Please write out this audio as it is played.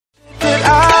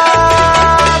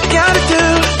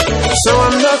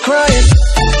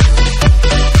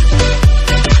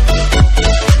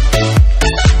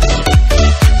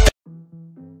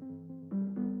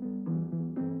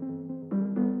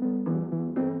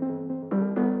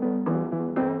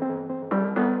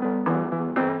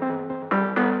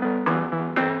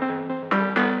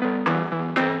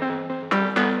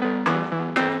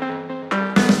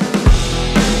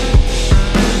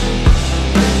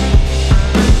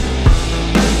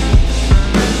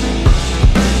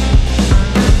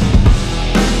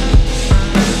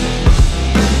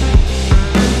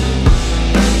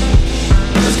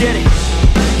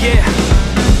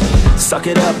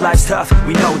it up, life's tough,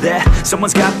 we know that.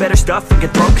 Someone's got better stuff and can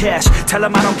throw cash. Tell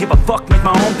them I don't give a fuck, make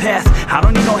my own path. I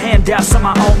don't need no handouts, I'm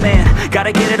my own man.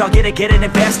 Gotta get it, I'll get it in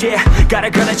fast, yeah. Got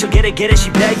a girl and she'll get it, she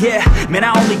bad, yeah. Man,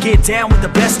 I only get down with the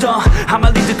best, I'ma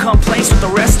leave the complaints with the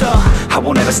rest, I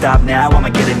won't ever stop now, I'ma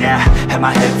get it now. Have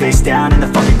my head face down in the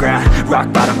fucking ground.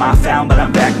 Rock bottom I found, but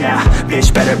I'm back now.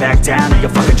 Bitch, better back down or you'll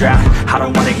fucking drown. I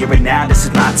don't wanna hear it now, this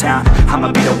is my town.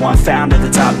 I'ma be the one found at the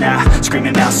top now.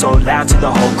 Screaming out so loud to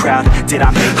the whole crowd. Did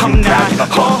I make you proud? Give a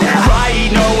fuck now.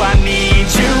 Alright, no, I need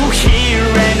you here,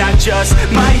 and I just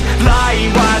might lie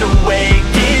wide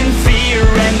awake in fear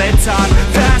and let time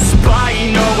pass by.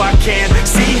 No, I can't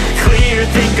see clear,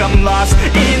 think I'm lost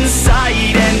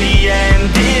inside and the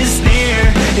end is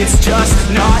near. It's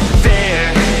just not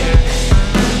fair.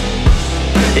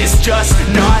 It's just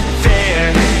not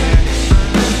fair.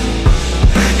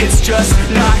 It's just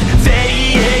not fair.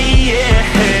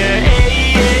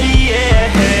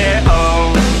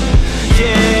 Oh,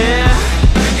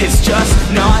 yeah. It's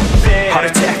just not fair. Heart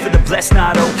attack for the blessed,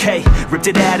 not okay. Ripped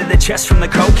it out of the chest from the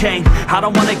cocaine. I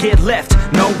don't wanna get left,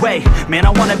 no way. Man, I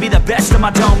wanna be the best in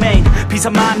my domain. Peace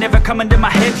of mind never coming to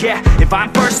my head, yeah. If I'm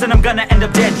first, then I'm gonna end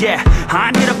up dead, yeah. I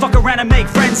ain't here to fuck around and make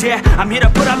friends, yeah. I'm here to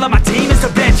put all of my demons to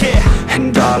bed, yeah.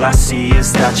 And all I see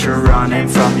is that you're running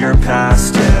from your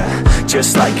past, yeah.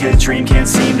 Just like a dream, can't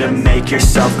seem to make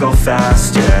yourself go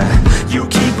fast, yeah. You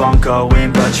keep on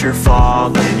going, but you're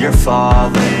falling, you're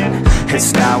falling.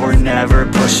 It's now or never,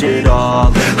 push it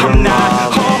all in. I'm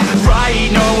not alright,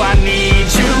 no, I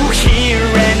need you here,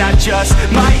 and I just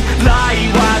might lie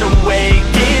wide awake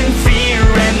in fear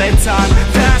and let time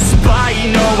pass by.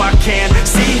 No, I can't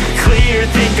see clear,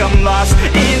 think I'm lost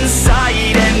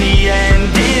inside and the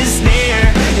end is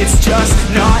near. It's just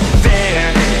not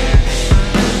fair.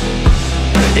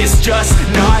 It's just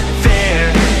not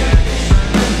fair.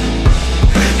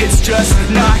 It's just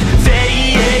not